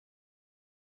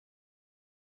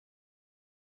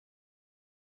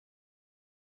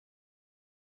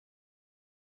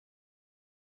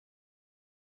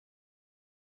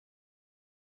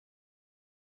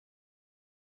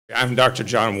I'm Dr.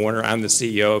 John Warner. I'm the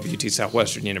CEO of UT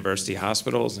Southwestern University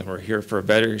Hospitals, and we're here for a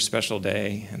very special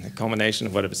day and the culmination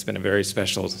of what has been a very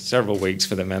special several weeks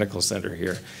for the medical center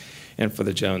here and for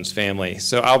the Jones family.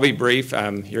 So I'll be brief.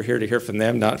 You're here to hear from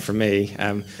them, not from me.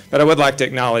 But I would like to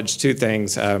acknowledge two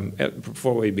things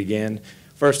before we begin.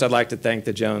 First, I'd like to thank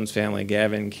the Jones family,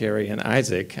 Gavin, Carrie, and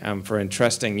Isaac, for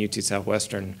entrusting UT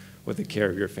Southwestern with the care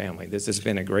of your family. This has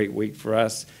been a great week for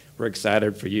us. We're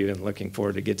excited for you and looking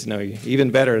forward to get to know you even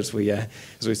better as we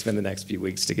spend the next few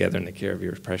weeks together in the care of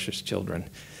your precious children.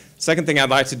 Second thing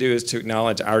I'd like to do is to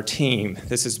acknowledge our team.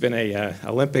 This has been a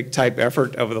Olympic-type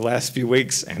effort over the last few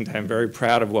weeks, and I'm very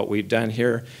proud of what we've done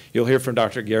here. You'll hear from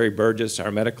Dr. Gary Burgess,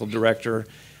 our medical director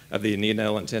of the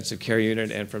neonatal intensive care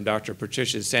unit, and from Dr.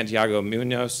 Patricia Santiago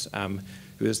Munoz,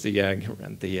 who is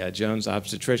the Jones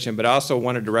obstetrician, but I also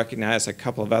wanted to recognize a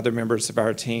couple of other members of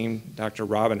our team, Dr.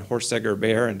 Robin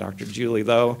Horseger-Bear and Dr. Julie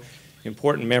Lowe,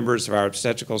 important members of our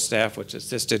obstetrical staff, which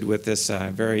assisted with this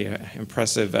very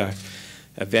impressive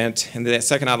event. And then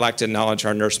second, I'd like to acknowledge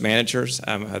our nurse managers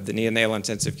of the neonatal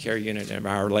intensive care unit and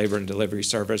our labor and delivery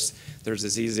service. There's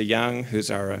Aziza Young,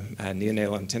 who's our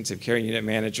neonatal intensive care unit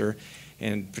manager,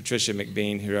 and Patricia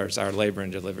McBean, who is our labor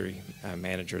and delivery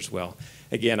manager as well.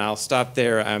 Again, I'll stop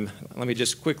there. Let me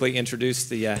just quickly introduce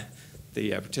the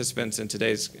participants in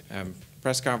today's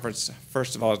press conference.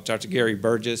 First of all, Dr. Gary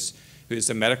Burgess, who is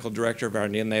the medical director of our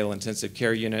neonatal intensive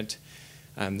care unit.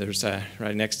 There's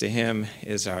right next to him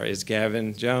is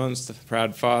Gavin Jones, the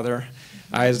proud father,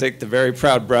 Isaac, the very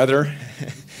proud brother,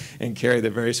 and Carrie, the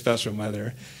very special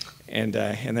mother. And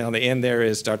then on the end there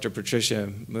is Dr.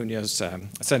 Patricia Munoz,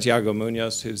 Santiago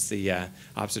Munoz, who's the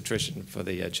obstetrician for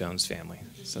the Jones family.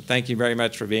 So thank you very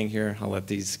much for being here. I'll let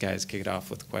these guys kick it off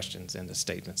with questions and the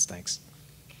statements. Thanks.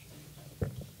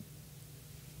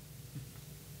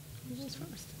 Who goes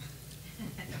first?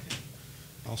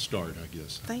 I'll start, I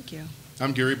guess. Thank you.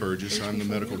 I'm Gary Burgess. I'm the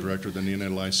medical director of the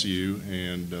neonatal ICU,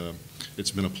 and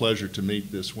it's been a pleasure to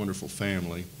meet this wonderful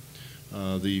family.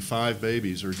 The 5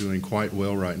 babies are doing quite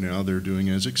well right now. They're doing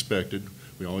as expected.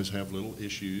 We always have little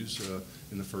issues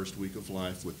in the first week of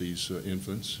life with these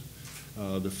infants.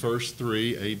 The first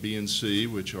 3, A, B, and C,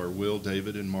 which are Will,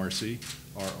 David, and Marcy,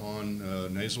 are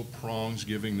on nasal prongs,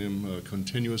 giving them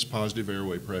continuous positive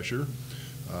airway pressure.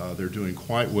 They're doing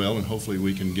quite well, and hopefully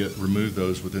we can remove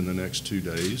those within the next 2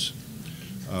 days.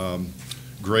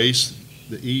 Grace,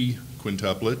 the E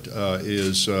quintuplet,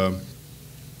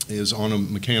 is on a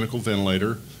mechanical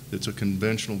ventilator. It's a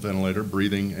conventional ventilator,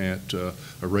 breathing at a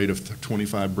rate of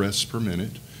 25 breaths per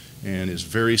minute, and is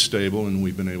very stable, and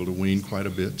we've been able to wean quite a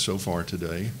bit so far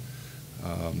today.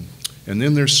 And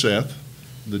then there's Seth,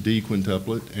 the D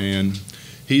quintuplet, and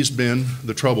he's been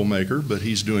the troublemaker, but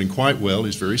he's doing quite well.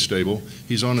 He's very stable.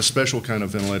 He's on a special kind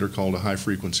of ventilator called a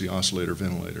high-frequency oscillator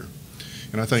ventilator.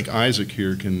 And I think Isaac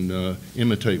here can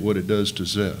imitate what it does to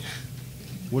Seth.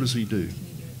 What does he do?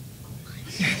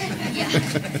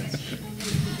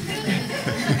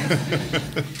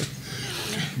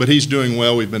 But he's doing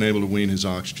well. We've been able to wean his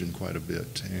oxygen quite a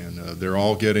bit, and they're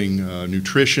all getting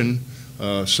nutrition,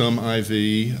 some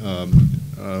IV.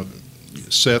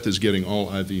 Seth is getting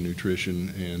all IV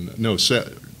nutrition, and no,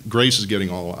 Grace is getting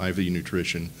all IV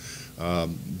nutrition.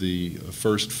 The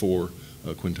first 4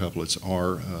 quintuplets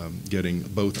are getting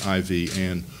both IV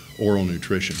and oral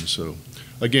nutrition. So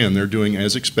again, they're doing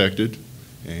as expected,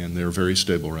 and they're very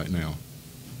stable right now.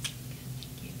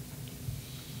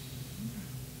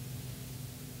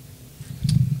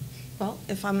 Well,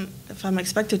 if I'm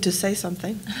expected to say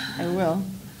something, I will.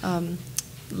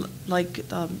 Like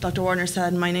Dr. Warner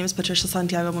said, my name is Patricia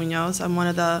Santiago Munoz. I'm one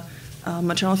of the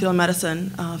maternal fetal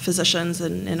medicine physicians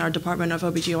in our department of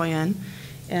OBGYN.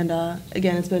 And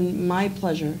again, it's been my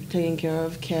pleasure taking care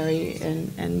of Carrie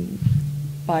and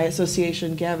by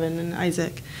association, Gavin and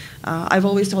Isaac. I've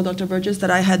always told Dr. Burgess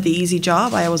that I had the easy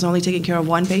job. I was only taking care of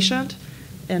 1 patient,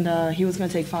 and he was going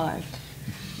to take 5.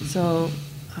 So,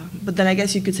 but then I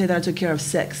guess you could say that I took care of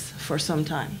 6 for some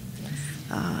time.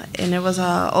 And it was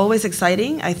always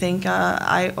exciting. I think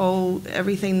I owe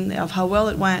everything of how well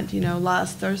it went,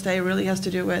 last Thursday really has to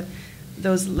do with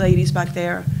those ladies back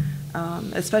there.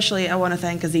 Especially I want to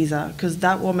thank Aziza, because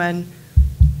that woman,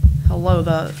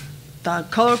 the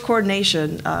color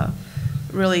coordination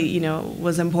really,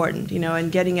 was important,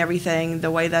 and getting everything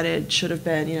the way that it should have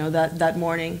been, that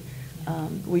morning.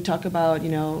 We talk about,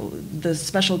 the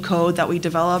special code that we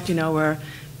developed, where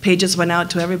pages went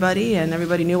out to everybody and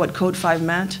everybody knew what code 5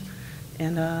 meant.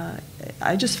 And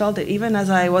I just felt that even as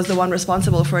I was the one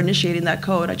responsible for initiating that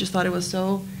code, I just thought it was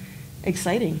so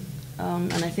exciting.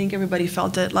 And I think everybody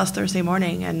felt it last Thursday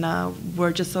morning, and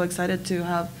we're just so excited to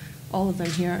have all of them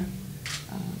here.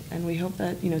 and we hope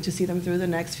that, to see them through the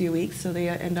next few weeks so they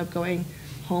end up going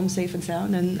home safe and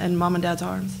sound and mom and dad's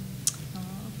arms.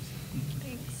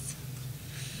 Thanks.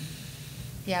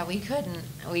 Yeah, we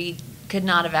could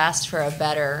not have asked for a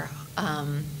better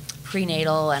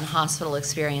prenatal and hospital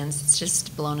experience. It's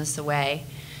just blown us away.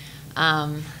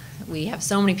 We have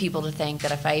so many people to thank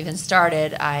that if I even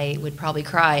started, I would probably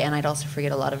cry, and I'd also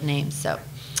forget a lot of names. So,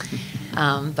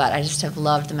 but I just have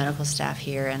loved the medical staff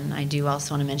here, and I do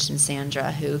also want to mention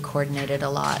Sandra, who coordinated a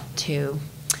lot too,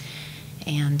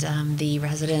 and the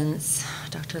residents,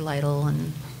 Dr. Lytle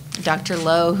and Dr.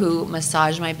 Lowe, who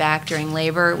massaged my back during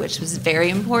labor, which was very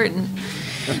important.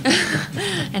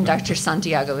 And Dr.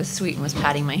 Santiago was sweet and was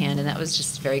patting my hand, and that was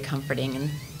just very comforting. And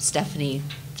Stephanie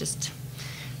just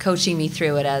coaching me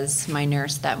through it as my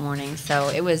nurse that morning. So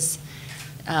it was,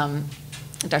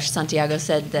 Dr. Santiago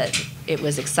said that it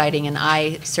was exciting, and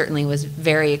I certainly was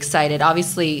very excited.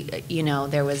 Obviously,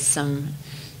 there was some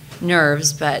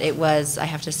nerves, but it was, I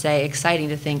have to say, exciting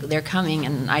to think they're coming,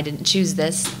 and I didn't choose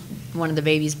this. One of the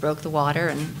babies broke the water,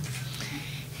 and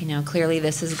clearly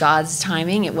this is God's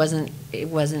timing. It wasn't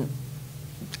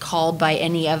called by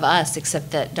any of us, except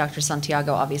that Dr.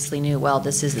 Santiago obviously knew, well,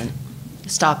 this isn't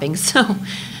stopping, so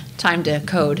time to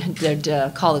call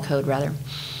the code rather.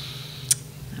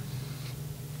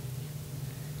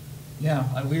 Yeah,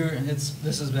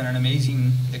 this has been an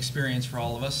amazing experience for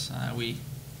all of us.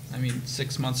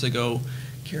 6 months ago,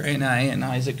 Carrie and I and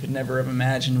Isaac could never have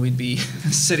imagined we'd be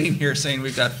sitting here saying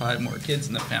we've got 5 more kids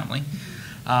in the family.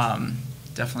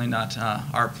 Definitely not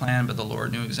our plan, but the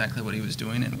Lord knew exactly what he was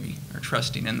doing, and we are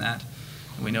trusting in that.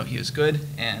 And we know he is good,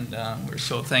 and we're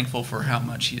so thankful for how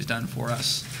much he has done for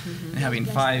us. Mm-hmm. And having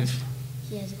five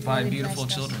beautiful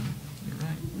children. You're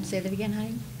right. Say that again,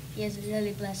 honey. He has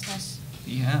really blessed us.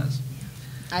 He has.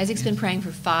 Isaac's been praying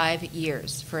for 5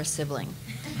 years for a sibling.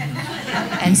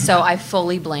 And so I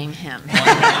fully blame him.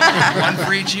 One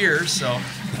for each year, so.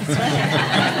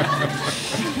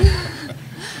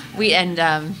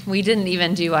 We didn't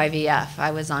even do IVF.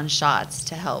 I was on shots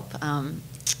to help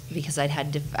because I'd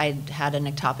had an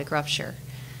ectopic rupture,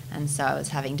 and so I was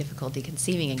having difficulty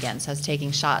conceiving again. So I was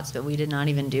taking shots, but we did not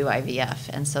even do IVF.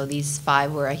 And so these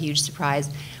 5 were a huge surprise.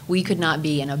 We could not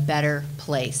be in a better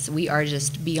place. We are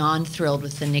just beyond thrilled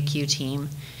with the NICU team.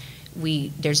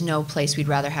 There's no place we'd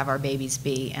rather have our babies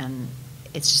be, and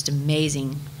it's just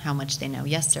amazing how much they know.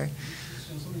 Yes, sir.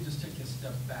 So let me just take a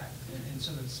step back and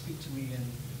sort of speak to me in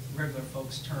regular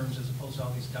folks' terms as opposed to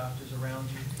all these doctors around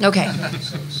you. Okay.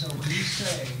 So when you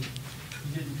say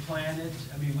you didn't plan it,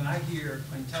 when I hear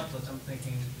quintuplets, I'm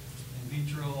thinking in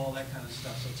vitro, all that kind of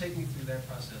stuff. So take me through that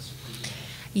process, please.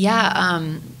 Yeah,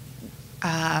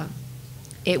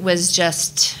 it was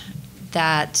just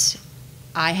that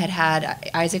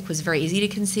Isaac was very easy to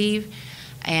conceive,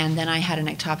 and then I had an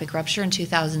ectopic rupture in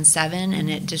 2007, and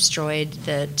it destroyed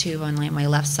the tube on my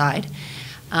left side.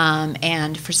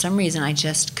 And for some reason, I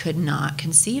just could not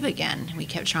conceive again. We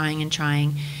kept trying and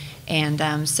trying,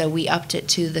 and so we upped it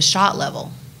to the shot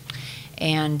level.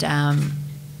 And I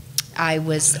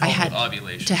had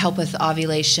to help with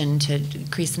ovulation, to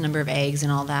increase the number of eggs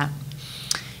and all that.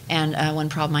 And one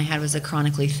problem I had was a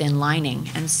chronically thin lining,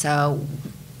 and so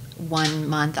 1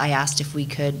 month I asked if we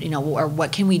could, or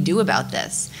what can we do about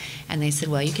this? And they said,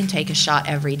 well, you can take a shot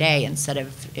every day instead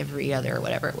of every other, or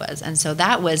whatever it was. And so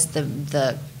that was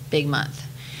the big month,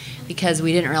 because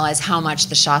we didn't realize how much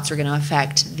the shots were going to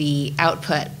affect the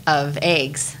output of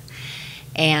eggs.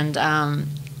 And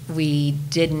we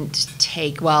didn't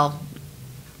take, an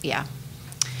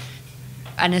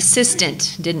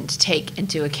assistant didn't take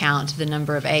into account the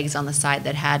number of eggs on the side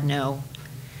that had no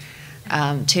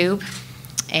tube.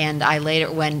 And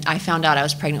when I found out I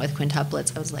was pregnant with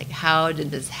quintuplets, I was like, how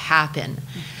did this happen?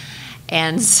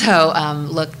 And so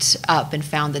looked up and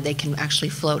found that they can actually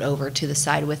float over to the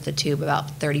side with the tube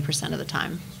about 30% of the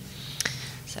time.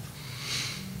 So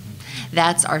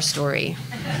that's our story.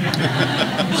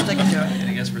 You're sticking to it.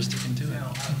 I guess we're sticking to it.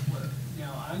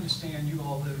 Now, I understand you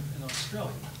all live in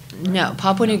Australia. Right? No,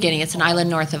 Papua New Guinea. It's an island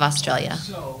north of Australia.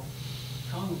 So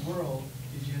how in the world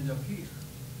did you end up here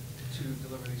to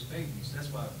deliver these babies?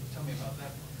 Tell me about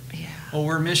that part. Yeah. Well,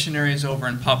 we're missionaries over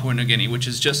in Papua New Guinea, which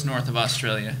is just north of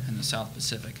Australia in the South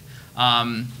Pacific.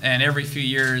 And every few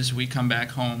years we come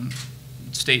back home.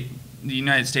 The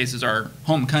United States is our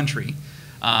home country.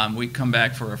 We come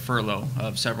back for a furlough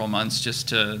of several months just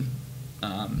to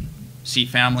see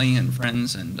family and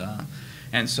friends,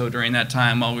 and so during that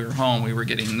time while we were home, we were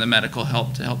getting the medical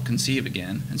help to help conceive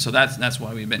again, and so that's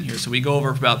why we've been here. So we go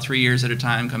over for about 3 years at a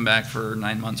time, come back for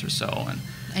 9 months or so,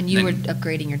 and you were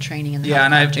upgrading your training in the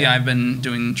helicopter. I've been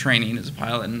doing training as a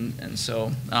pilot, and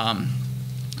so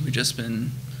we've just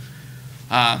been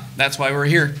that's why we're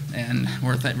here, and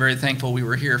we're very thankful we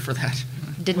were here for that.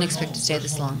 Didn't expect to stay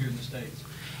this long. Here in the States.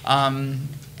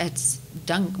 It's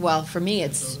well, for me,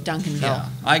 it's Duncanville. Yeah,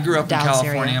 I grew up in Dallas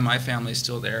California. area. My family's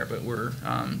still there, but we're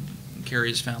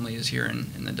Carrie's family is here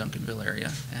in the Duncanville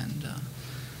area, and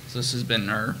so this has been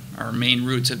our main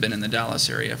roots have been in the Dallas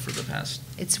area for the past.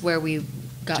 It's where we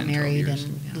got 10, 12 married years,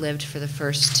 and yeah. lived for the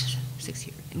first 6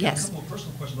 years. I got a Yes. couple of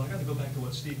personal questions, but I got to go back to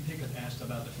what Steve Pickett asked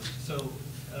about it. So,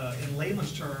 in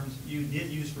layman's terms, you did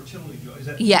use fertility drugs. Is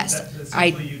that, Yes,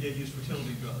 essentially you did use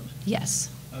fertility drugs? Yes.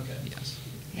 Okay. Yes.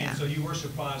 Yeah. And so you were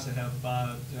surprised to have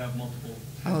multiple.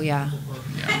 Oh, yeah. multiple births.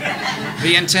 Yeah.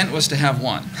 The intent was to have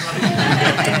one.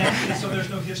 And so there's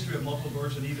no history of multiple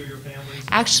births in either of your families?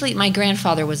 Actually, my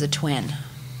grandfather was a twin,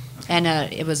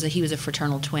 and he was a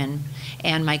fraternal twin,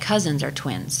 and my cousins are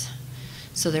twins,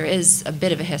 so there is a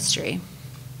bit of a history.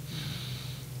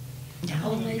 And how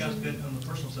long have you guys been, on the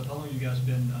personal stuff, how long have you guys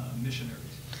been missionaries?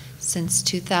 Since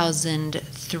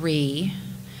 2003,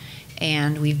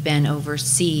 and we've been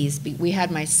overseas. We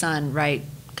had my son right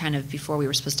kind of before we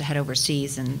were supposed to head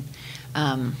overseas, and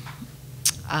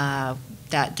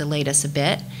that delayed us a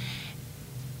bit.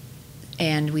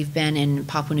 And we've been in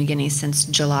Papua New Guinea since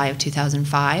July of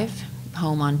 2005,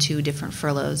 home on 2 different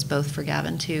furloughs, both for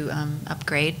Gavin to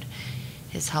upgrade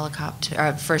his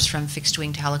helicopter, first from fixed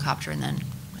wing to helicopter, and then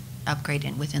upgrade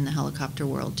within the helicopter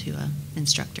world to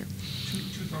instructor.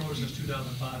 Two furloughs since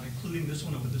 2005, including this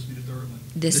one, or would this be the third one?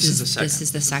 This This is the second. This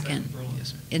is the second. furlough. Yes,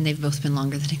 sir. And they've both been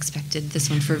longer than expected. This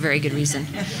one for a very good reason.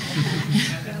 And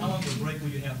how long of a break will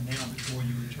you have now before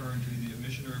you return to either your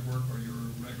missionary work or your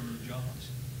regular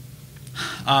jobs?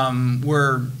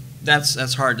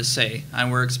 That's hard to say.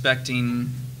 We're expecting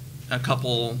a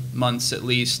couple months at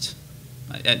least,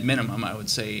 at minimum, I would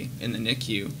say, in the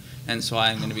NICU, and so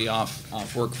I'm going to be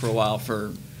off work for a while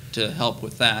to help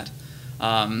with that.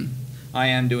 I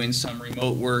am doing some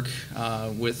remote work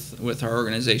with our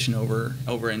organization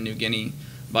over in New Guinea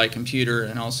by computer,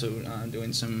 and also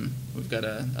doing some. We've got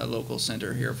a local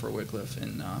center here for Wycliffe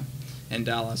in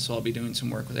Dallas, so I'll be doing some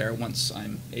work there once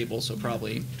I'm able. So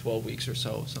probably 12 weeks or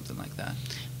so, something like that.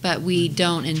 But we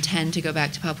don't intend to go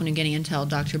back to Papua New Guinea until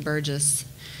Dr. Burgess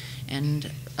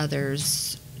and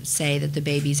others say that the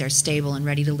babies are stable and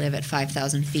ready to live at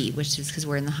 5,000 feet, which is because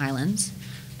we're in the highlands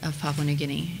of Papua New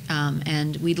Guinea.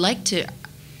 And we'd like to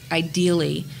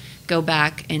ideally go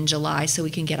back in July so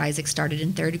we can get Isaac started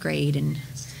in 3rd grade, and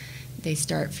they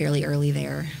start fairly early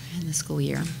there in the school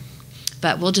year.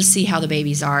 But we'll just see how the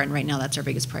babies are, and right now that's our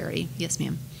biggest priority. Yes,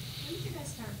 ma'am. When did you guys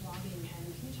start vlogging, and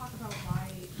can you talk about why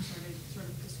you started sort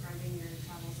of describing your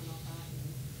travels and all that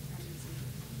and pregnancy?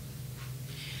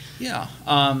 Yeah.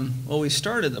 Well, we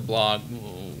started the blog,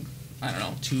 I don't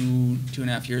know, two and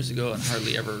a half years ago, and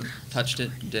hardly ever touched it,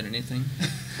 did anything.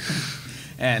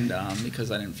 And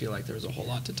because I didn't feel like there was a whole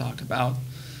lot to talk about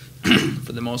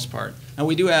for the most part. And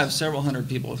we do have several hundred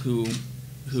people who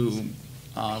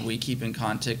we keep in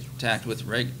contact with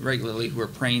regularly, who are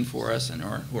praying for us and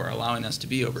who are allowing us to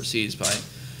be overseas by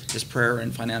just prayer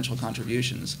and financial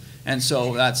contributions. And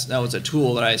so that was a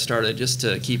tool that I started just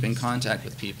to keep in contact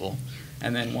with people.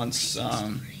 And then once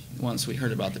we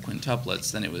heard about the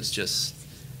quintuplets, then it was just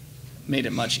made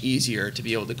it much easier to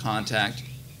be able to contact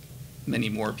many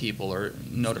more people or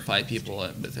notify people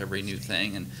with every new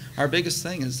thing. And our biggest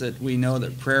thing is that we know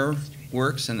that prayer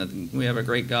works and that we have a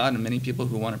great God and many people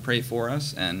who want to pray for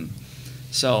us. And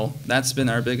so that's been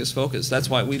our biggest focus.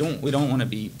 That's why we don't want to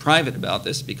be private about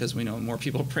this, because we know more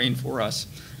people praying for us.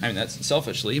 I mean, that's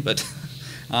selfishly, but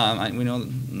we know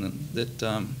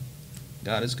that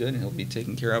God is good and He'll be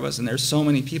taking care of us. And there's so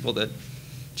many people that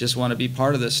just want to be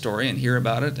part of this story and hear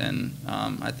about it. And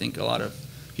I think a lot of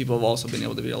people have also been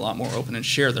able to be a lot more open and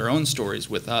share their own stories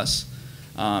with us,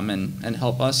 and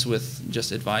help us with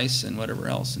just advice and whatever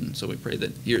else. And so we pray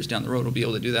that years down the road we'll be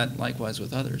able to do that likewise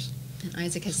with others. And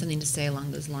Isaac has something to say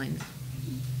along those lines.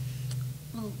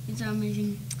 Well, it's an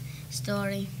amazing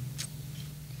story.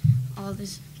 All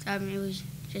this time, it was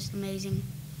just amazing.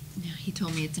 Yeah, he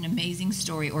told me it's an amazing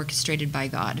story orchestrated by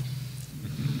God.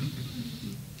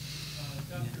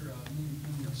 Dr.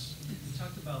 Munoz, you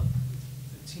talked about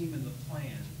the team and the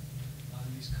plan,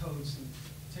 these codes. And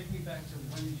take me back to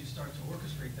when did you start to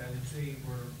orchestrate that if they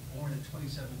were born in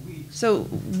 27 weeks? So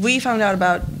we found out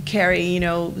about Carrie,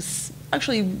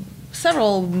 actually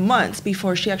several months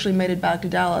before she actually made it back to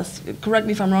Dallas. Correct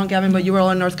me if I'm wrong, Gavin, but you were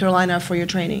all in North Carolina for your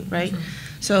training, right? Sure.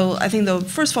 So I think the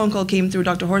first phone call came through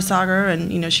Dr. Horsager,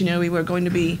 and she knew we were going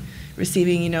to be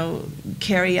receiving,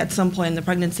 Carrie at some point in the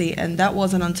pregnancy, and that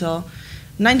wasn't until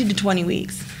 19 to 20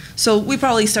 weeks. So we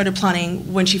probably started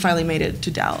planning when she finally made it to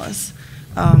Dallas.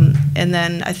 And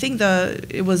then I think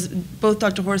it was both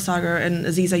Dr. Horsager and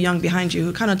Aziza Young behind you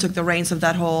who kind of took the reins of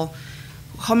that whole,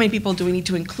 how many people do we need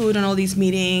to include in all these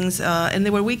meetings? And they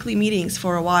were weekly meetings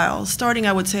for a while, starting,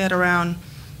 I would say, at around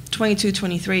 22,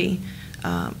 23,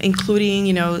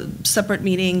 including, separate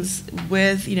meetings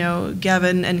with,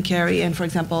 Gavin and Carrie and, for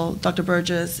example, Dr.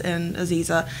 Burgess and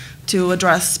Aziza to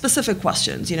address specific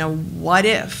questions. What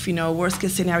if, worst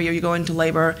case scenario, you go into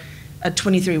labor at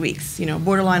 23 weeks,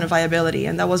 borderline of viability,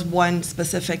 and that was one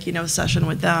specific, session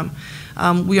with them.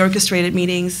 We orchestrated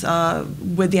meetings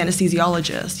with the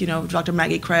anesthesiologist, Dr.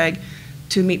 Maggie Craig,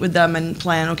 to meet with them and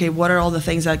plan, okay, what are all the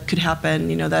things that could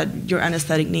happen, that your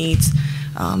anesthetic needs.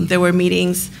 There were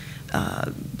meetings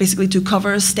basically to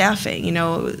cover staffing,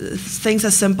 things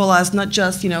as simple as not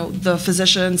just, the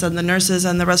physicians and the nurses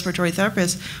and the respiratory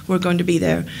therapists who are going to be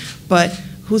there, but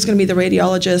who's going to be the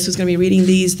radiologist, who's going to be reading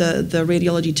these, the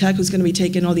radiology tech, who's going to be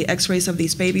taking all the x-rays of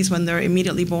these babies when they're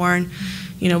immediately born.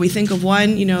 We think of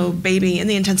one, baby in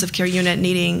the intensive care unit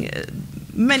needing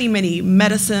many, many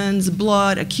medicines,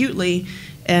 blood, acutely,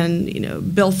 and,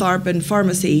 Bill Tharp and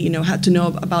pharmacy, had to know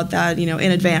about that,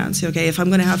 in advance. Okay, if I'm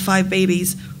going to have 5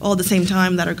 babies all at the same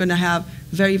time that are going to have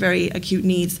very, very acute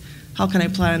needs, how can I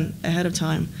plan ahead of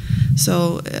time?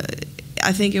 So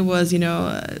I think it was,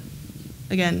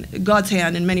 again, God's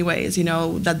hand in many ways,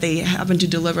 that they happened to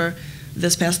deliver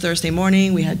this past Thursday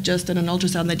morning. We had just done an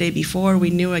ultrasound the day before. We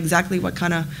knew exactly what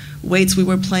kind of weights we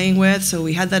were playing with, so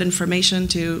we had that information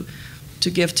to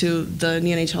give to the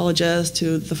neonatologist,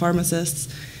 to the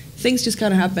pharmacists. Things just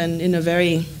kind of happened in a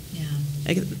very,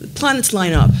 planets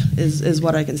line up is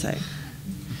what I can say.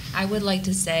 I would like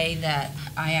to say that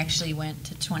I actually went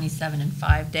to 27 in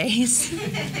 5 days.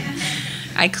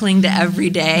 I cling to every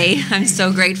day. I'm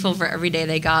so grateful for every day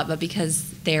they got, but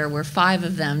because there were 5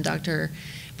 of them, Dr.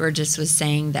 Burgess was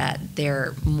saying that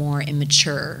they're more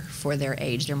immature for their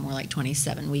age. They're more like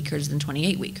 27-weekers than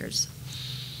 28-weekers.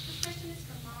 This question is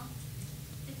for Mom.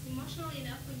 It's emotional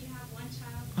enough when you have one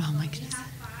child. Oh, my When you goodness. have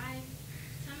 5.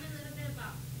 Tell me a little bit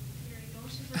about your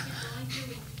emotions, what you're going through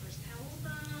when you first held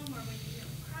them, or when you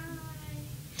cry.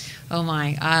 Oh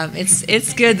my,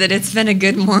 it's good that it's been a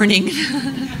good morning.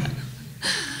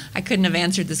 I couldn't have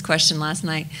answered this question last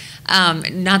night.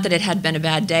 Not that it had been a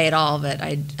bad day at all, but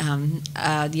I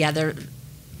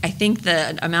think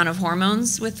the amount of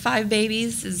hormones with 5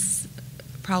 babies is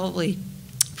probably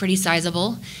pretty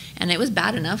sizable, and it was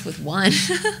bad enough with 1.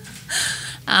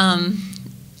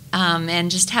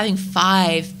 And just having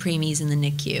 5 preemies in the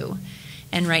NICU.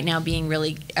 And right now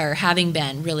having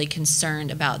been really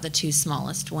concerned about the 2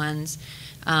 smallest ones.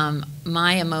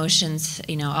 My emotions,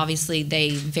 obviously they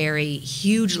vary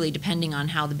hugely depending on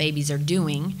how the babies are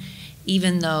doing,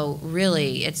 even though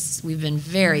really we've been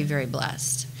very, very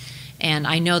blessed. And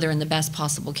I know they're in the best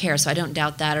possible care, so I don't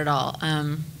doubt that at all.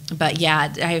 But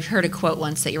yeah, I've heard a quote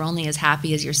once that you're only as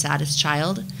happy as your saddest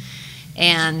child.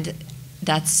 And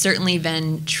that's certainly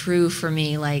been true for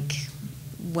me, like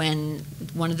when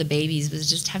one of the babies was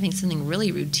just having something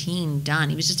really routine done.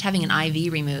 He was just having an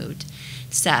IV removed.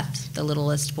 Seth, the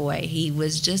littlest boy, he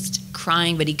was just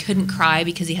crying, but he couldn't cry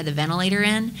because he had the ventilator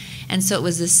in. And so it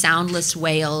was this soundless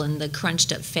wail and the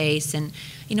crunched up face. And,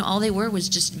 all they were was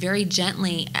just very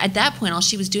gently, at that point, all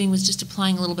she was doing was just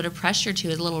applying a little bit of pressure to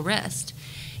his little wrist.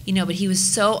 But he was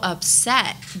so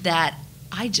upset that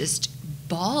I just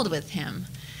bawled with him.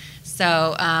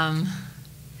 So I'm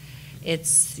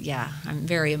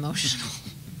very emotional.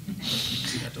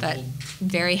 But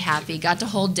very happy. Got to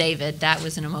hold David. That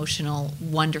was an emotional,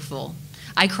 wonderful.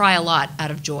 I cry a lot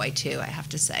out of joy, too, I have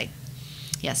to say.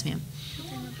 Yes, ma'am.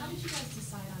 How did you guys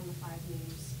decide on the 5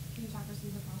 names? Can you talk us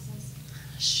through the process?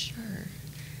 Sure.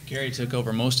 Gary took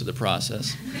over most of the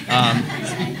process.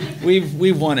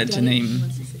 We've wanted to name.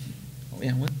 Oh,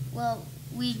 yeah, what? Well,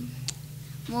 we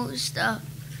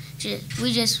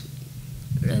just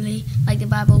really like the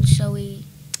Bible, so we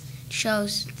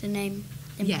chose to name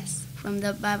them Yes. from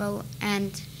the Bible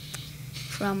and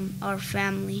from our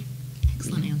family.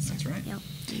 Excellent answer. That's right. Yep.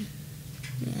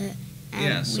 And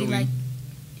Yeah, so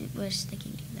we're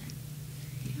sticking to that.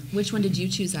 Which one did you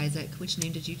choose, Isaac? Which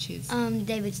name did you choose?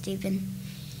 David Stephen.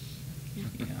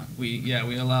 Yeah,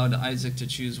 we allowed Isaac to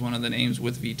choose one of the names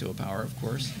with veto power, of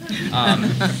course.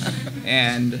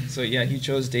 And so yeah, he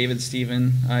chose David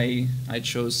Stephen. I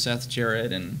chose Seth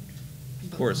Jarrett, and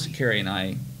of course Carrie and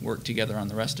I worked together on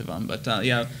the rest of them. But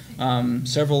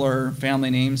several are family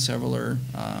names, several are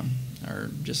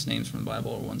just names from the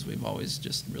Bible, or ones we've always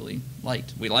just really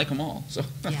liked. We like them all. So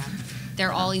Yeah.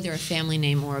 They're all either a family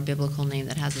name or a biblical name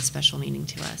that has a special meaning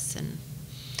to us. And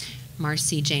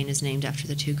Marcy Jane is named after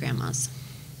the 2 grandmas.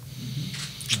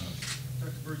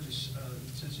 Dr. Burgess,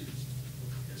 since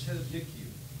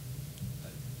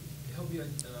help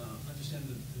me understand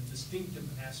the distinctive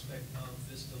aspect of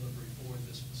this delivery for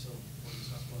this facility, for this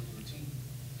hospital and your team.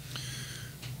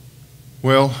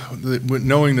 Well,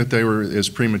 knowing that they were as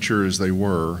premature as they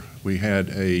were, we had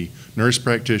a nurse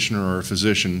practitioner or a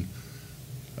physician,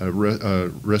 a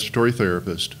respiratory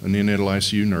therapist, a neonatal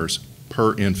ICU nurse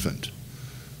per infant.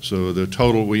 So the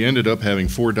total, we ended up having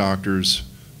 4 doctors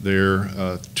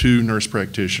there, 2 nurse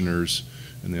practitioners,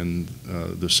 and then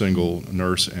the single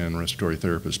nurse and respiratory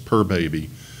therapist per baby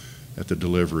at the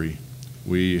delivery.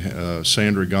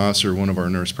 Sandra Gosser, one of our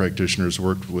nurse practitioners,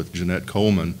 worked with Jeanette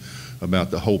Coleman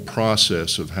about the whole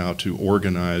process of how to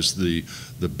organize the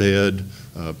bed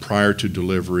prior to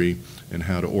delivery and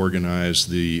how to organize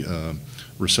the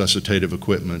resuscitative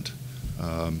equipment.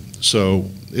 So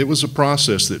it was a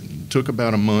process that took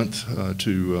about a month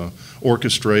to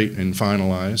orchestrate and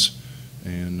finalize.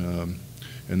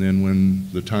 And then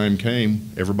when the time came,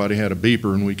 everybody had a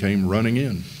beeper and we came running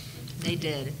in. They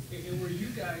did. And were you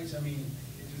guys, I mean,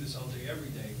 you do this all day, every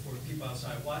day. For people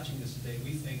outside watching this today,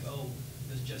 we think, oh,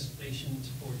 this gestation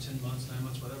for 10 months, 9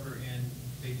 months, whatever, and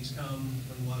babies come,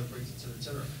 when water breaks, et cetera, et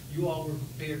cetera. You all were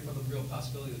prepared for the real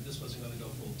possibility that this wasn't going to go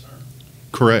full term.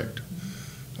 Correct.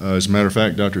 As a matter of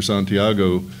fact, Dr.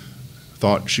 Santiago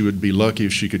thought she would be lucky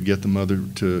if she could get the mother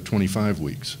to 25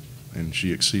 weeks, and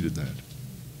she exceeded that.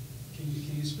 Can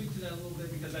you speak to that a little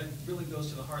bit? Because that really goes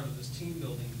to the heart of this team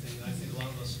building thing. I think a lot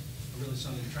of us are really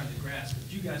something trying to grasp, but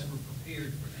you guys were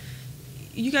prepared for that.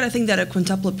 You got to think that a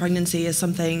quintuplet pregnancy is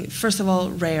something, first of all,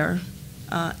 rare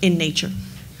in nature.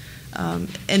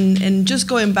 And just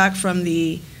going back from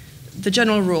the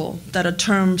general rule that a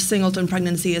term singleton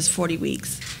pregnancy is 40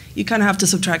 weeks, you kind of have to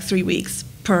subtract 3 weeks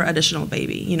per additional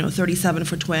baby, 37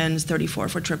 for twins, 34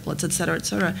 for triplets, et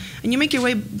cetera, and you make your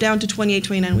way down to 28,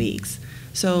 29 weeks.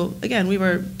 So again, we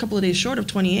were a couple of days short of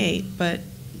 28, but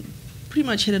pretty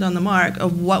much hit it on the mark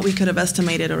of what we could have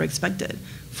estimated or expected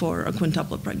for a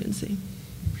quintuplet pregnancy.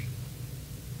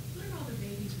 What are all the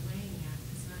babies weighing at?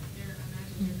 Because I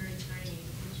imagine they're very tiny,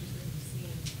 the pictures that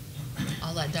you've seen.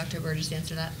 I'll let Dr. Burgess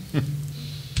answer that.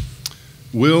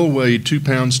 Will weighed 2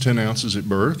 pounds 10 ounces at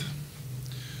birth.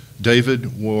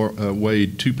 David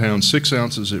weighed 2 pounds 6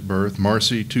 ounces at birth.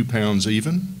 Marcy 2 pounds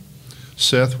even.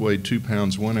 Seth weighed 2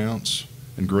 pounds 1 ounce,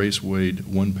 and Grace weighed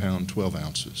 1 pound 12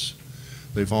 ounces.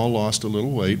 They've all lost a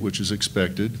little weight, which is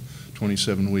expected.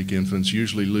 27-week infants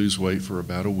usually lose weight for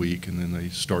about a week, and then they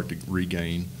start to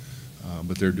regain,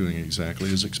 but they're doing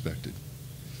exactly as expected.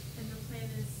 And the plan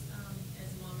is,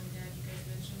 as mom and dad, you guys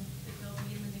mentioned, that they'll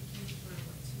be in the NICU for,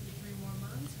 2 to 3 more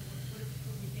months? Or what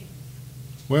do we think?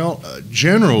 Well,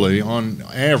 generally, on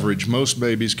average, most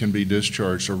babies can be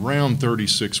discharged around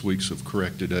 36 weeks of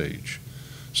corrected age.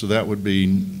 So that would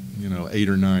be, 8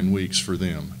 or 9 weeks for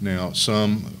them. Now,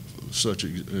 some, such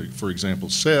as, for example,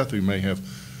 Seth, who may have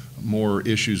more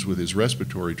issues with his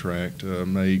respiratory tract,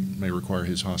 may require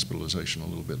his hospitalization a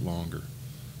little bit longer.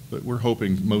 But we're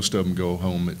hoping most of them go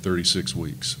home at 36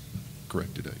 weeks,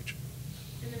 corrected age.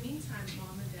 In the meantime,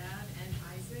 mom and dad and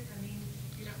Isaac, I mean,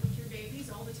 you're not with your babies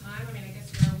all the time. I mean, I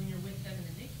guess you are when you're with them in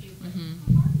the NICU, but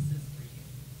how hard is this for you?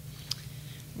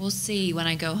 We'll see when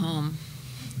I go home.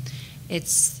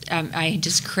 I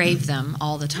just crave them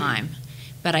all the time.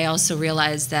 But I also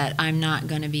realize that I'm not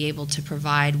going to be able to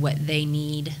provide what they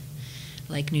need,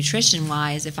 like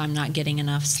nutrition-wise, if I'm not getting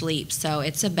enough sleep. So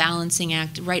it's a balancing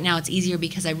act. Right now it's easier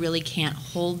because I really can't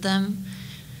hold them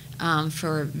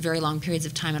for very long periods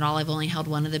of time at all. I've only held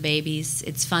one of the babies.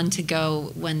 It's fun to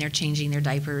go when they're changing their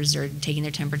diapers or taking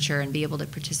their temperature and be able to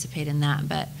participate in that.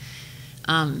 But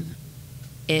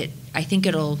I think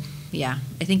it'll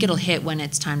hit when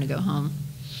it's time to go home.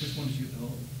 Which one did you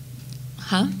hold?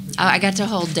 Huh? I got to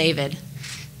hold David,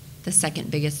 the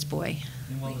second biggest boy.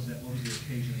 And what was that? What was the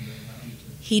occasion that allowed you to?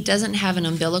 He doesn't have an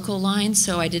umbilical line,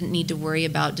 so I didn't need to worry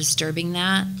about disturbing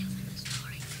that.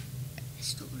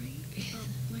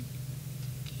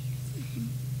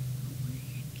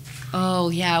 Oh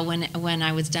yeah, when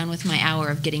I was done with my hour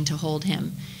of getting to hold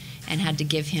him and had to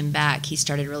give him back, he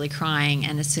started really crying,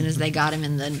 and as soon as they got him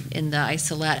in the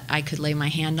isolette, I could lay my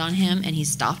hand on him and he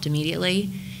stopped immediately.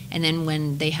 And then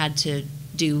when they had to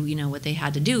do, what they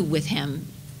had to do with him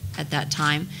at that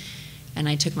time, and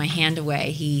I took my hand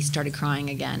away, he started crying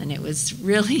again. And it was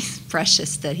really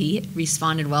precious that he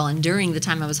responded well. And during the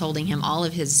time I was holding him, all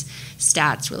of his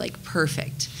stats were like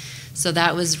perfect. So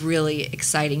that was really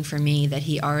exciting for me that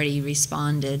he already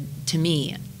responded to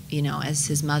me, as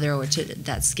his mother, or to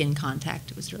that skin contact.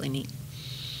 It was really neat.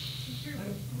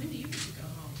 When do you get to go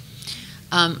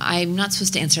home? I'm not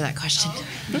supposed to answer that question.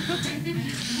 Because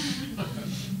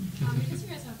you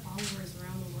guys have followers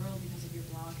around the world because of your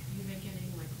blog, have you been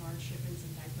getting large shipments of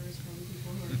diapers from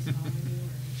people who are just following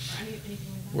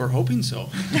We're hoping so.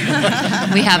 We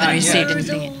haven't Not received yet.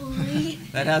 anything.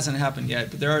 That hasn't happened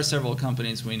yet, but there are several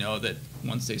companies we know that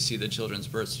once they see the children's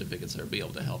birth certificates, they'll be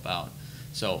able to help out.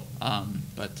 So,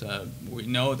 we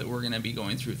know that we're going to be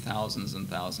going through thousands and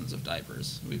thousands of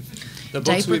diapers. The books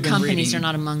Diaper we've been companies reading, are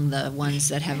not among the ones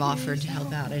that have offered to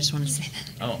help out. I just want to say that.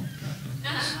 Oh,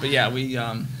 but yeah, we'd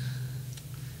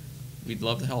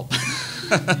love to help.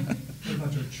 What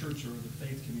about your church or the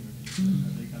faith community?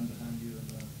 Have they come behind you?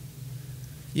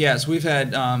 Yes, we've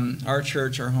had our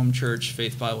church, our home church,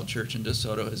 Faith Bible Church in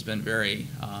DeSoto, has been very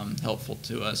helpful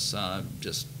to us.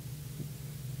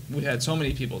 We had so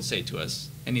many people say to us,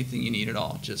 anything you need at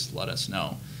all, just let us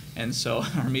know. And so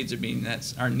our needs are being met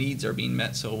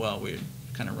so well. We're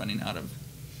kind of running out of,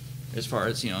 as far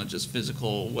as just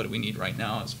physical, what do we need right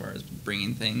now as far as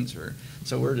bringing things,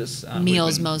 so we're just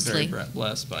Meals we've been mostly. very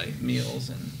blessed by meals,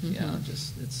 and Mhm.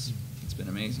 it's been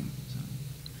amazing. So.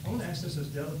 I want to ask this as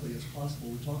delicately as possible.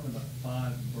 We're talking about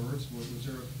 5 births. Was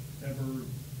there ever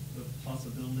the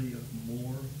possibility of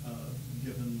more,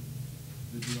 given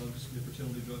the drugs, the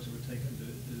fertility drugs that were taken?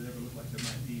 Did it ever look like there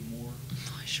might be more?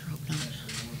 I sure hope not.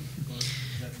 Is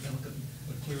that delicate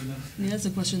but clear enough? Yeah, that's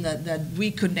a question that we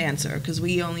couldn't answer, because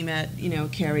we only met,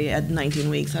 Carrie at 19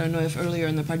 weeks. I don't know if earlier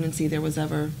in the pregnancy there was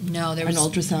ever No, there an was.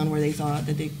 ultrasound where they thought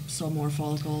that they saw more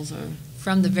follicles, or...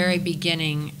 From the very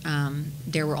beginning,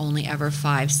 there were only ever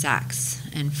 5 sacs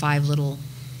and 5 little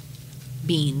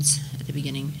beans at the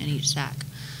beginning in each sac.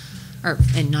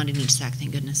 And not in each sac,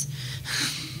 thank goodness.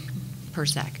 Per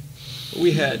sac.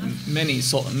 We had many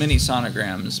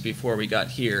sonograms before we got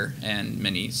here, and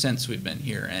many since we've been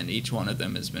here, and each one of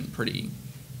them has been pretty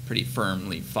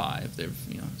firmly 5. They've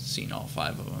seen all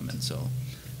 5 of them, and so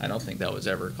I don't think that was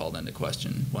ever called into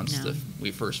question once No.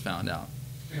 we first found out.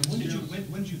 And when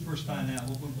did you first find out?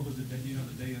 What was the day? You know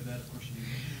the day of that? Of course you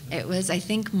knew. It was, I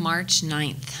think, March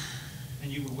 9th.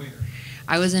 And you were where?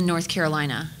 I was in North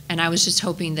Carolina, and I was just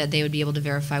hoping that they would be able to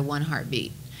verify 1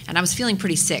 heartbeat. And I was feeling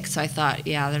pretty sick, so I thought,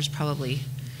 yeah, there's probably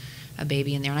a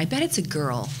baby in there. And I bet it's a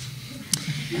girl,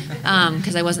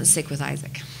 because I wasn't sick with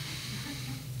Isaac.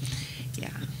 Yeah.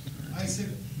 Isaac,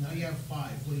 now you have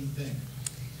 5. What do you think?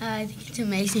 I think it's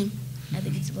amazing. I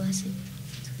think it's a blessing.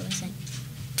 It's a blessing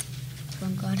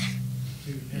from God.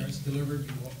 So your parents delivered,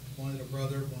 you wanted a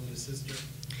brother, wanted a sister,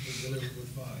 they delivered with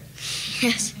 5.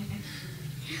 Yes.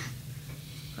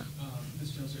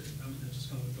 Ms. Jones, I'm just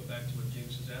going to go back to what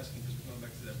James was asking, because we're going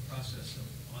back to that process of,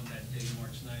 on that day,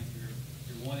 March 9th,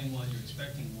 you're wanting one, you're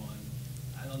expecting one.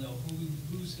 I don't know,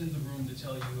 who's in the room to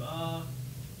tell you,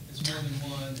 it's more than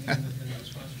one, and the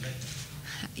response from that?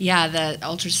 Yeah, the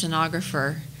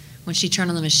ultrasonographer, when she turned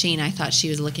on the machine, I thought she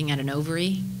was looking at an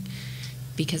ovary,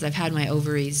 because I've had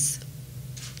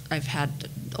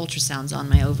ultrasounds on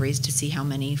my ovaries to see how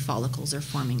many follicles are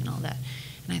forming and all that.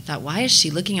 And I thought, why is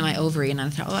she looking at my ovary? And I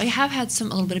thought, I have had a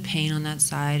little bit of pain on that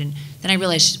side. And then I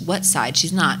realized, what side?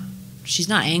 She's not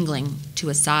angling to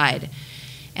a side.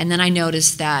 And then I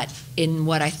noticed that in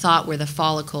what I thought were the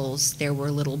follicles, there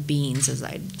were little beans, as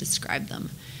I described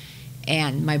them.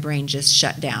 And my brain just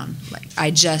shut down. Like, I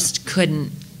just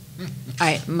couldn't,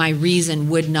 my reason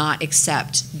would not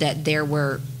accept that there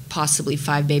were possibly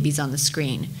 5 babies on the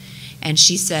screen. And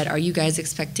she said, are you guys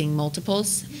expecting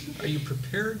multiples? Are you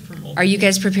prepared for multiples? Are you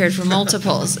guys prepared for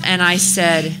multiples? And I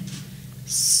said,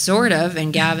 sort of.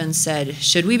 And Gavin said,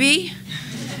 should we be?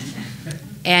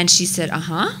 And she said,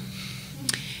 uh-huh.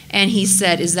 And he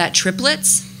said, is that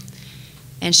triplets?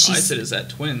 And she I said, is that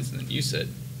twins? And then you said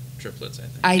triplets,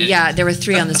 I think. yeah, there were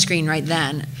 3 on the screen right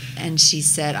then. And she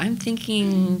said, I'm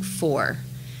thinking 4.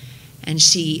 And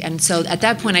so at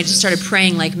that point, I just started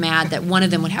praying like mad that one of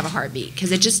them would have a heartbeat,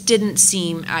 because it just didn't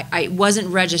seem, I wasn't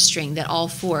registering that all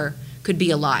 4 could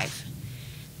be alive.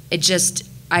 It just,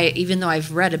 even though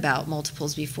I've read about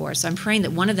multiples before, so I'm praying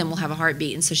that one of them will have a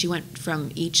heartbeat. And so she went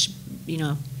from each,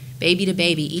 baby to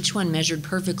baby, each one measured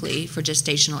perfectly for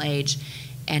gestational age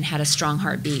and had a strong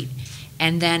heartbeat.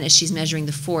 And then as she's measuring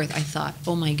the 4th, I thought,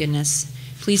 oh my goodness,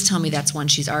 please tell me that's one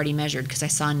she's already measured, because I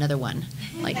saw another one.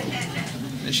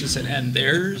 And she said, and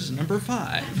there's number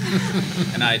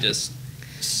 5. And I just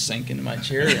sank into my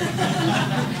chair.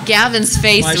 Gavin's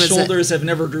face My was... shoulders have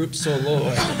never drooped so low.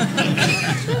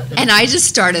 And I just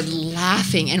started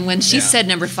laughing. And when she Yeah. said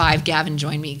number 5, Gavin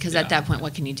joined me, because at that point,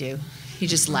 what can you do? You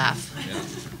just laugh.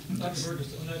 Dr.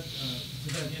 Burgess, on that,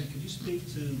 to that end, could you speak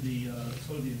to the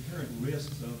sort of the inherent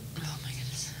risks of Oh my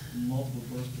goodness. multiple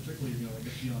births, particularly, I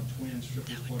guess beyond twins,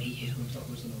 triplets, That would be you.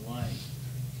 quintuplets, and the like?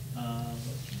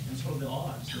 And sort of the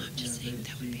odds No, I'm just saying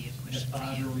that would be a she question had for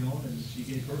 5 you. early on, and she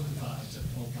gave birth to 5, except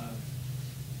all 5.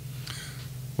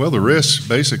 Well, the risk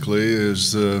basically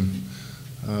is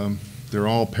they're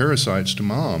all parasites to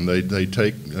mom. They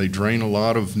drain a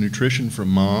lot of nutrition from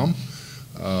mom.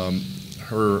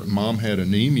 Her mom had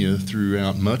anemia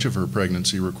throughout much of her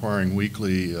pregnancy, requiring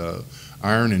weekly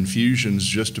iron infusions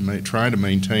just to try to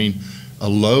maintain a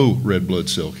low red blood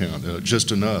cell count,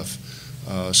 just enough.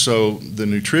 So the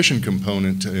nutrition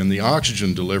component and the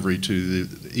oxygen delivery to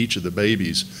each of the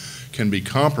babies can be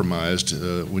compromised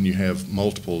when you have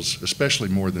multiples, especially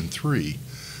more than 3.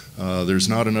 There's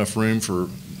not enough room for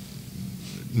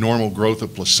normal growth of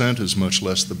placentas, much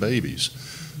less the babies.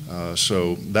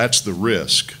 So that's the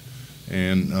risk.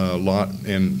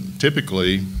 And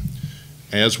typically,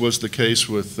 as was the case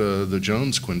with the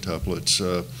Jones quintuplets,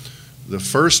 the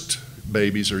first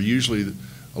babies are usually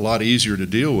a lot easier to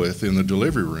deal with in the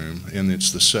delivery room, and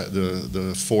it's the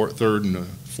third and the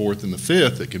fourth and the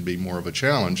fifth that can be more of a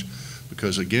challenge,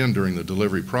 because again, during the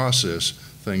delivery process,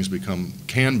 things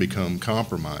can become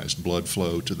compromised, blood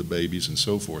flow to the babies and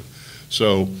so forth.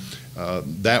 So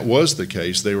that was the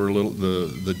case. They were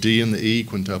the D and the E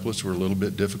quintuplets were a little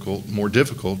bit more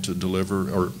difficult to deliver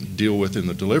or deal with in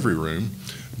the delivery room,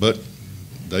 but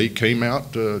they came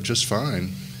out just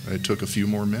fine. It took a few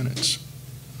more minutes.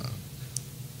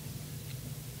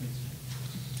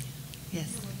 Yes.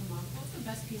 What's the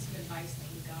best piece of advice that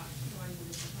you got going through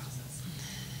this process?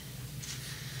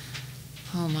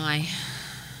 Oh my.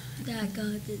 That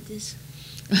God did this.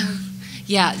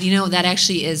 Yeah, that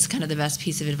actually is kind of the best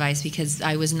piece of advice, because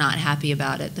I was not happy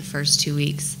about it the first 2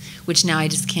 weeks, which now I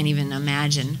just can't even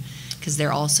imagine, because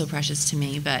they're all so precious to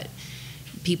me. But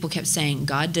people kept saying,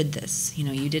 God did this,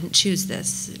 you didn't choose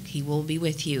this, He will be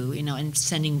with you, and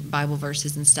sending Bible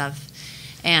verses and stuff.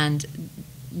 And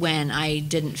when I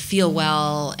didn't feel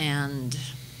well, and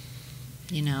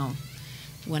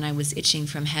when I was itching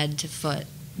from head to foot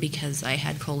because I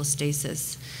had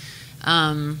cholestasis,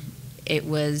 it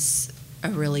was a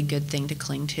really good thing to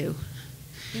cling to.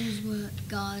 It was what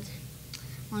God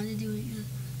wanted to do in your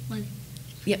life.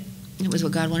 Yep, it was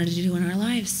what God wanted to do in our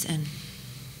lives, and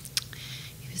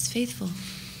He was faithful.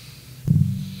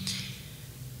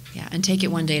 Yeah, and take it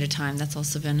one day at a time. That's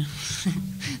also been,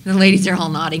 the ladies are all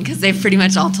nodding because they've pretty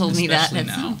much all told me that at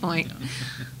some point.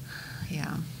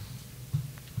 Yeah.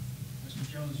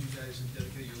 Mr. Jones, you guys have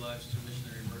dedicated your lives to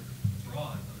missionary work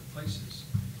abroad, other places.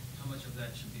 How much of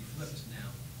that should be flipped now?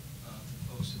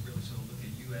 Folks that really sort of look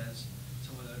at you as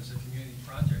someone that is a community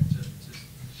project to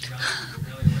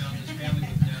rally around this family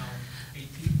with now 8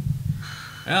 people.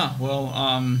 Yeah, well,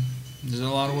 there's a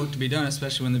lot of work to be done,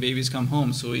 especially when the babies come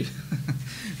home. So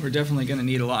we're definitely going to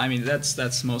need a lot. I mean,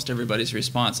 that's most everybody's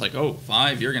response. Like, oh,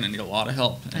 5, you're going to need a lot of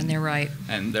help. And they're right.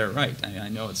 And they're right. I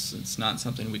know it's not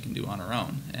something we can do on our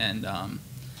own.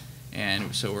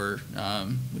 And so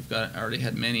we've already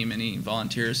had many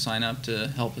volunteers sign up to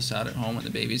help us out at home when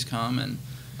the babies come, and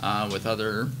with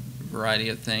other variety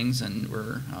of things, and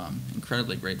we're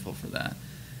incredibly grateful for that.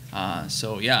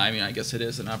 So yeah, I mean, I guess it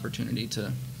is an opportunity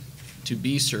to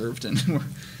be served, and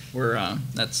we're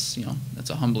that's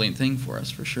a humbling thing for us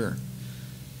for sure.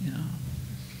 Yeah.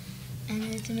 And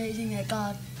it's amazing that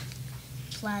God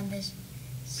planned this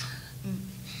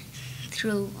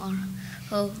through our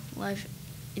whole life.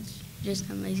 It's just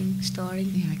an amazing story.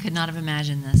 Yeah, I could not have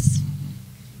imagined this.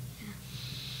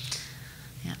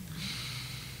 Yeah.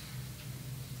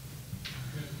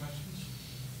 Any other questions?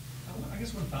 I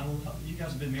guess one final. You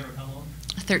guys have been married how long?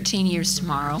 13 years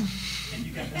tomorrow. And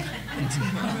you got that?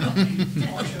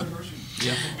 March anniversary.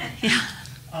 Yeah. Yeah.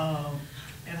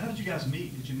 And how did you guys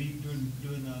meet? Did you meet doing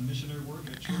missionary work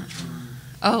at church? Or?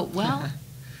 Oh, well.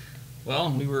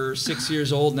 Well, we were 6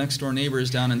 years old, next door neighbors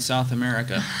down in South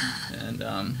America, and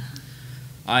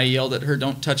I yelled at her,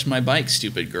 "Don't touch my bike,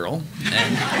 stupid girl,"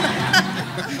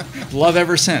 and love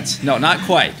ever since. No, not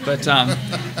quite, but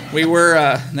we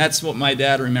were, that's what my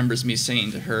dad remembers me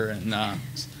saying to her, and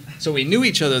so we knew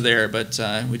each other there, but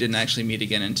we didn't actually meet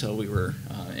again until we were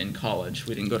in college.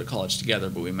 We didn't go to college together,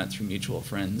 but we met through mutual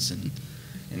friends in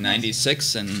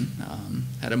 '96, and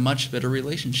had a much better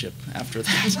relationship after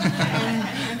that.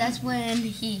 And that's when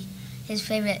his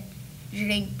favorite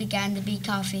drink began to be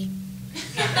coffee.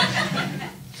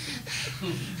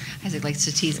 Isaac likes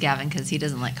to tease Gavin because he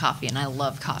doesn't like coffee, and I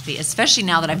love coffee, especially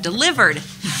now that I've delivered.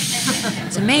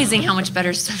 It's amazing how much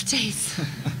better stuff tastes.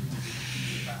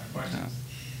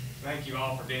 Thank you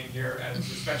all for being here at this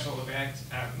special event.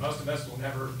 Most of us will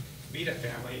never meet a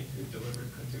family who delivered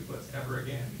quintuplets ever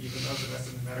again, even those of us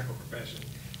in the medical profession.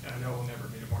 And I know we'll never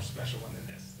meet a more special one than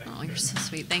this. Thank you. Oh, you're so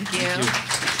sweet. Thank you.